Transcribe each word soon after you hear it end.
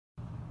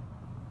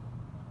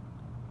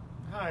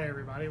Hi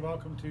everybody,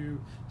 welcome to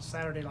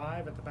Saturday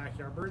Live at the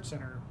Backyard Bird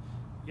Center.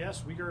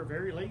 Yes, we are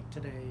very late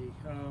today,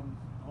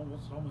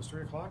 almost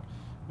 3 o'clock.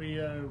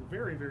 We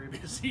very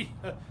busy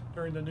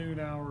during the noon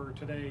hour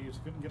today, so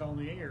couldn't get on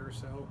the air,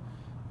 so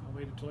I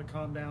waited until it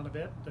calmed down a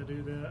bit to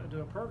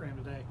do a program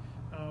today.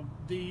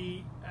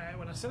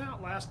 When I sent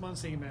out last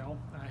month's email,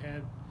 I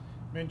had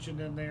mentioned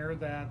in there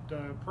that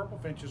purple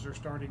finches are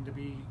starting to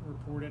be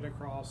reported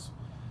across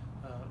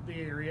the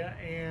area,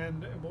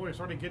 and boy, I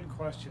started getting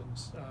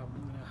questions.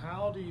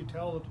 How do you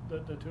tell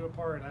the two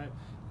apart?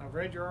 I've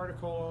read your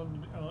article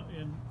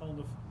on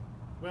the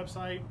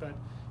website, but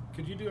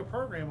could you do a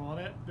program on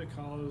it,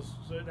 because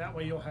that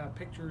way you'll have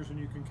pictures and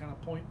you can kind of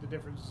point the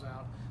differences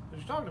out that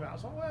you're talking about.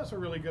 So well, that's a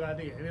really good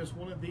idea. It is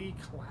one of the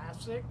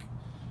classic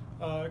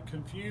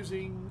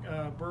confusing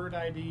bird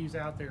IDs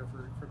out there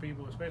for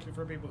people, especially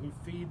for people who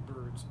feed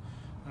birds.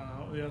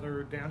 The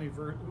other downy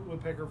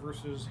woodpecker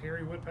versus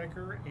hairy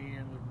woodpecker,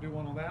 and we'll do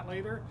one on that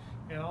later,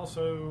 and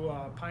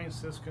also pine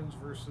siskins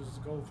versus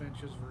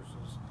goldfinches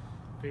versus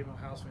female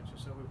house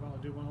finches. So we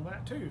want to do one on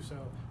that too. So,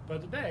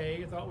 but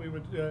today I thought we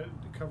would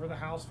cover the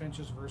house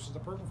finches versus the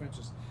purple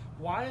finches.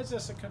 Why is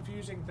this a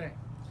confusing thing?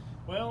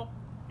 Well,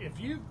 if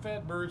you've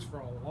fed birds for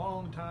a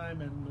long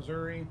time in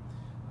Missouri,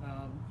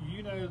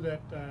 you know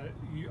that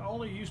you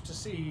only used to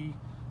see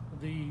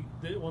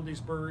one of these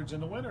birds in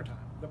the wintertime.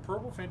 The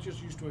purple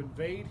finches used to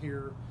invade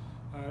here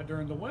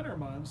during the winter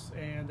months,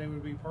 and they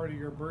would be part of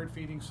your bird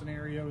feeding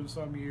scenario in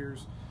some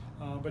years,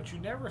 but you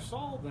never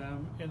saw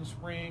them in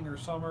spring or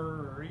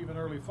summer or even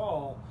early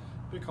fall,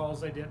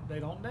 because they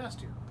don't nest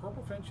here.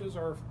 Purple finches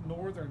are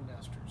northern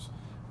nesters,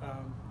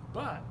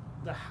 but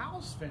the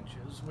house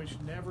finches, which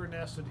never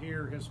nested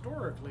here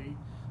historically,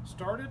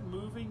 started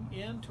moving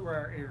into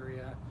our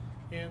area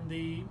in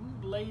the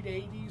late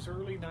 80s,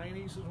 early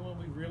 90s is when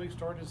we really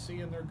started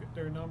seeing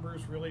their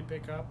numbers really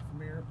pick up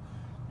from here.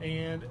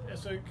 And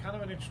it's a kind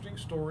of an interesting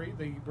story.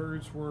 The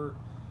birds were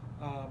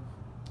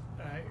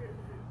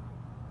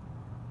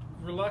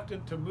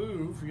reluctant to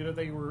move. You know,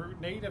 they were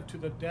native to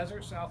the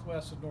desert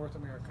southwest of North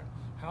America.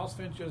 House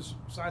finch's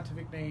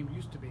scientific name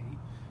used to be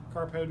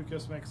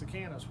Carpodicus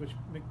mexicanus, which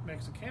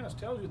mexicanus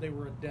tells you they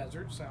were a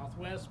desert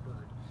southwest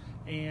bird.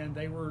 And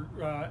they were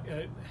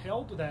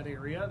held to that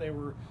area. They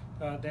were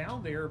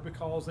down there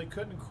because they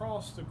couldn't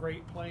cross the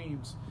Great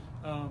Plains.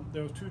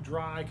 There was too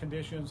dry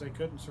conditions. They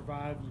couldn't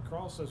survive and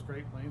cross those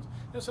Great Plains,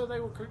 and so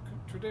they were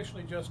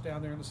traditionally just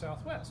down there in the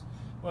Southwest.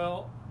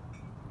 Well,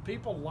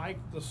 people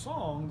liked the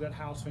song that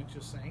house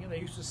finches sang, and they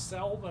used to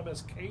sell them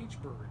as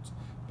cage birds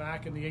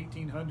back in the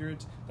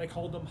 1800s. They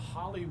called them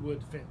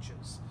Hollywood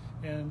finches,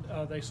 and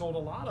they sold a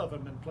lot of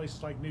them in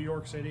places like New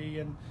York City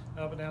and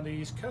up and down the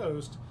East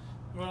Coast.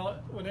 Well,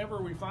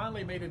 whenever we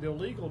finally made it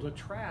illegal to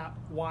trap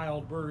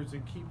wild birds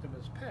and keep them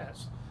as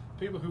pets,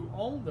 people who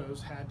owned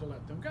those had to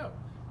let them go.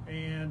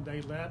 And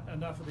they let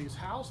enough of these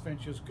house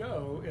finches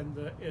go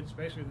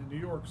especially in the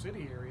New York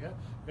City area,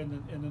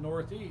 in the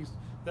Northeast,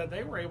 that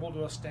they were able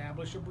to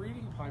establish a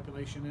breeding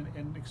population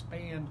and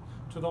expand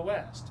to the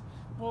west.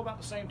 Well,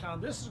 about the same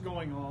time this is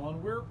going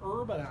on, we're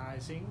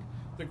urbanizing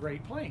the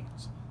Great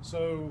Plains.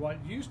 So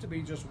what used to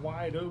be just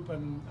wide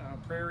open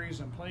prairies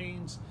and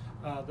plains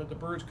that the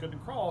birds couldn't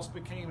cross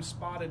became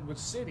spotted with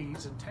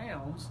cities and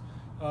towns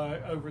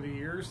over the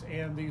years,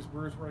 and these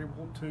birds were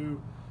able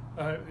to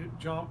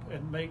jump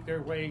and make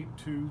their way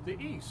to the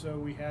east. So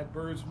we had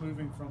birds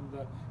moving from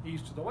the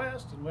east to the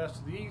west and west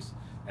to the east,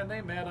 and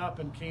they met up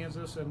in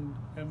Kansas and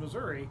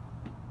Missouri,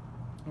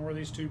 where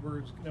these two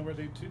birds, were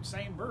the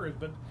same birds,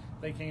 but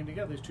they came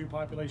together. These two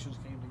populations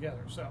came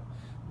together. So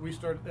we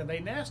started, and they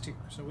nest here.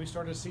 So we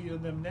started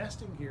seeing them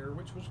nesting here,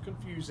 which was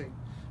confusing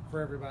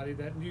for everybody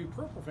that knew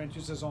purple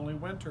finches as only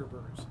winter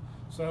birds.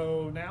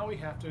 So now we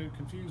have to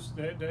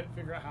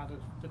figure out how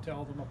to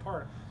tell them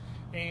apart.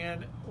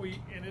 And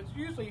it's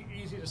usually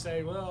easy to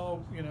say,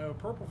 well, you know,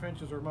 purple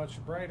finches are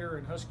much brighter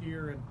and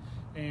huskier,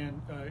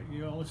 and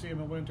you only see them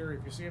in winter.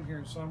 If you see them here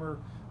in summer,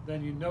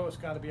 then you know it's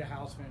got to be a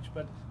house finch.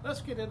 But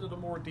let's get into the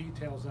more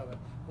details of it.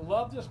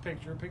 Love this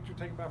picture. A picture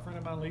taken by a friend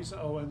of mine, Lisa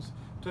Owens,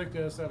 took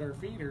this at her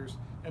feeders.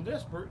 And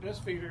this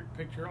feeder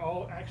picture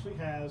actually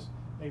has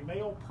a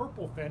male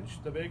purple finch,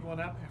 the big one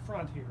up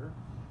front here,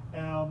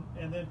 and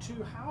then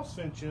two house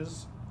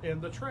finches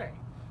in the tray.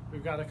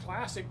 We've got a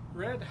classic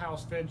red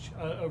house finch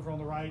over on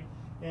the right,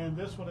 and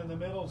this one in the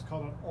middle is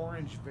called an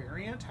orange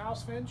variant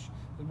house finch.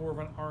 It's more of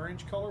an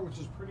orange color, which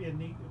is pretty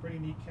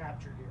neat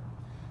capture here.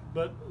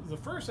 But the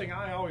first thing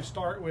I always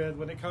start with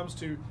when it comes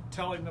to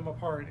telling them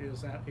apart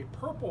is that a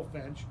purple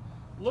finch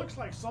looks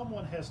like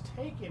someone has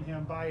taken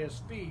him by his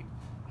feet,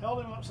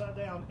 held him upside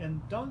down,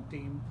 and dunked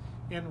him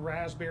in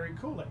raspberry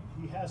Kool-Aid.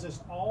 He has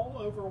this all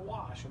over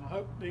wash, and I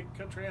hope it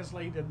can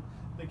translate in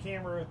the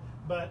camera,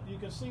 but you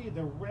can see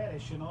the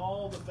reddish and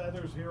all the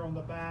feathers here on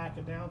the back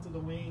and down to the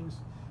wings,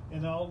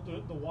 and all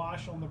the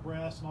wash on the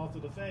breast and all through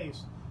the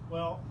face.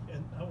 Well,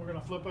 and we're going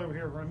to flip over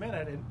here for a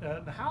minute,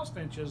 and the house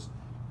finches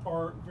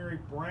are very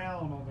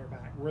brown on their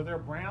back. Where they're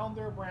brown,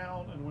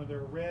 and when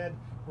they're red,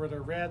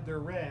 they're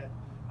red.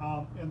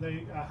 And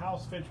the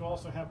house finch will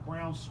also have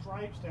brown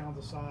stripes down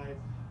the side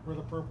where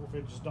the purple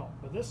finches don't.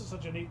 But this is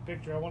such a neat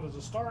picture. I wanted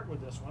to start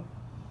with this one,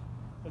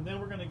 and then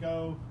we're going to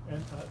go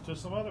and to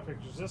some other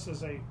pictures. This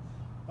is a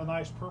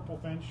nice purple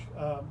finch.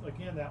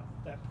 Again,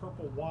 that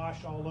purple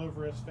wash all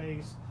over its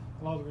face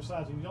and all over the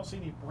sides. And you don't see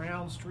any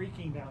brown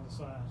streaking down the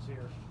sides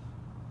here.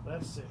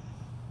 Let's see.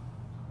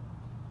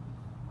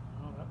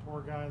 Oh, that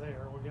poor guy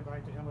there. We'll get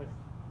back to him later.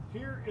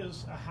 Here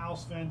is a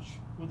house finch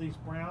with these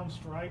brown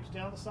stripes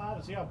down the side.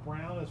 And see how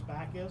brown his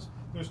back is?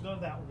 There's none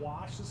of that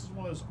wash. This is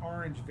one of those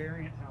orange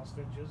variant house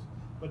finches,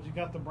 but you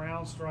got the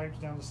brown stripes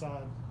down the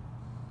side.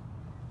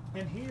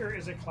 And here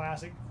is a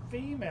classic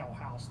female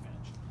house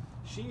finch.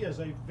 She is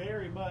a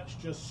very much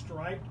just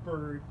striped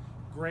bird,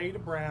 gray to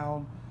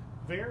brown,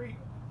 very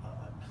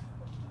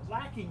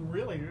lacking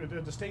really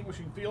the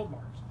distinguishing field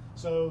marks.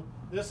 So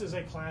this is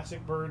a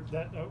classic bird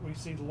that we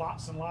see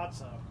lots and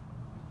lots of.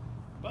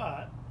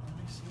 But let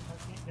me see if I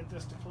can't get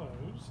this to close.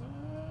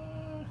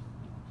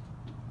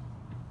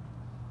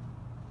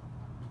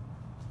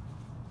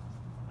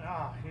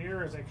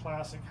 Here is a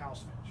classic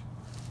house finch.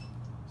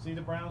 See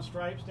the brown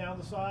stripes down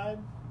the side?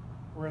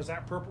 Whereas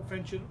that purple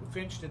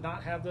finch did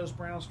not have those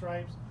brown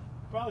stripes.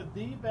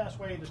 Probably the best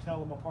way to tell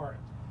them apart.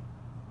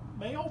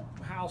 Male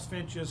house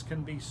finches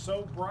can be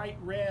so bright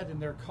red in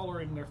their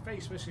color in their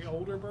face, especially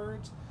older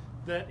birds,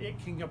 that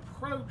it can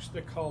approach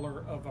the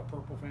color of a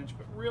purple finch,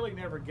 but really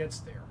never gets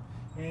there.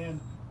 And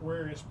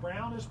where it's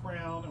brown is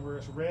brown, and where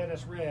it's red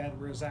is red,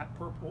 whereas that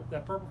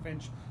purple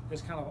finch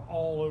is kind of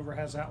all over,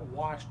 has that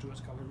wash to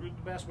its color. The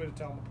best way to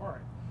tell them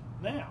apart.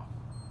 Now,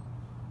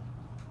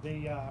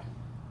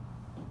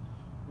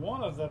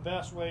 one of the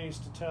best ways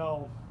to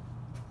tell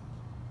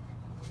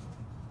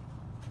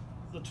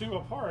the two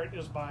apart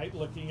is by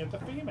looking at the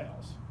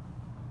females.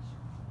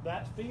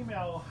 That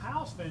female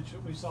house finch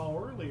that we saw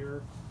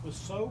earlier was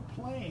so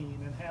plain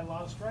and had a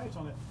lot of stripes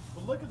on it.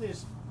 But look at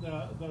this,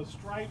 the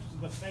stripes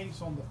of the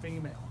face on the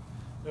female.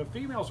 The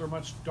females are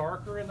much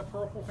darker in the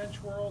purple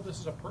finch world. This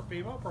is a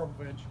female purple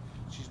finch.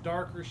 She's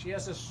darker. She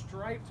has a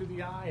stripe through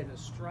the eye and a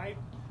stripe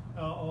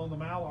on the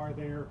malar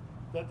there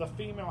that the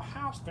female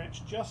house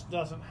finch just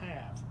doesn't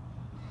have.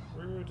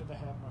 Where did I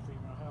have my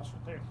female house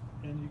right there?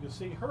 And you can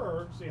see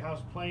her, see how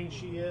plain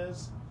she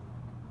is?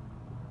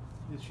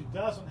 She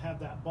doesn't have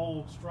that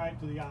bold stripe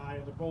to the eye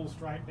or the bold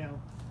stripe down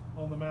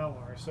on the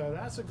malar. So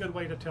that's a good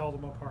way to tell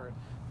them apart.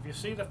 If you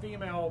see the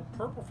female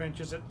purple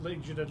finches, it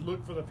leads you to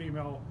look for the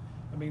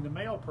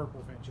male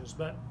purple finches.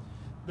 But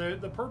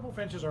the purple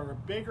finches are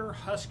bigger,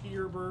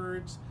 huskier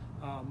birds,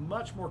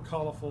 much more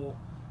colorful,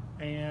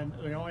 and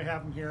we only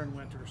have them here in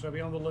winter. So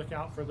be on the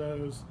lookout for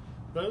those.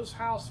 Those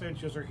house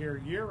finches are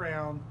here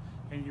year-round,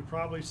 and you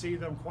probably see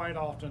them quite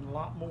often, a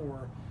lot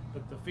more.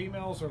 But the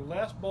females are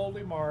less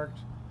boldly marked.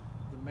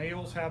 The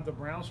males have the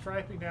brown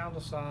striping down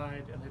the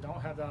side, and they don't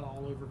have that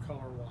all-over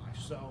color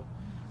wash. So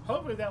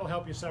hopefully that'll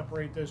help you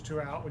separate those two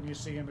out when you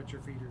see them at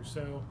your feeders.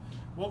 So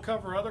we'll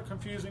cover other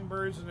confusing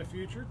birds in the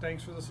future.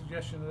 Thanks for the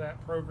suggestion of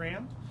that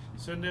program.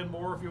 Send in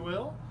more if you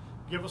will.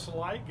 Give us a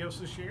like, give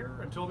us a share.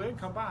 Until then,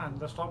 come by and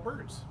let's talk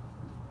birds.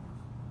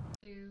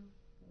 2,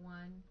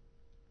 1.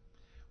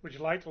 Would you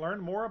like to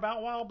learn more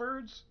about wild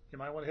birds? You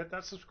might want to hit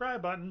that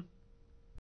subscribe button.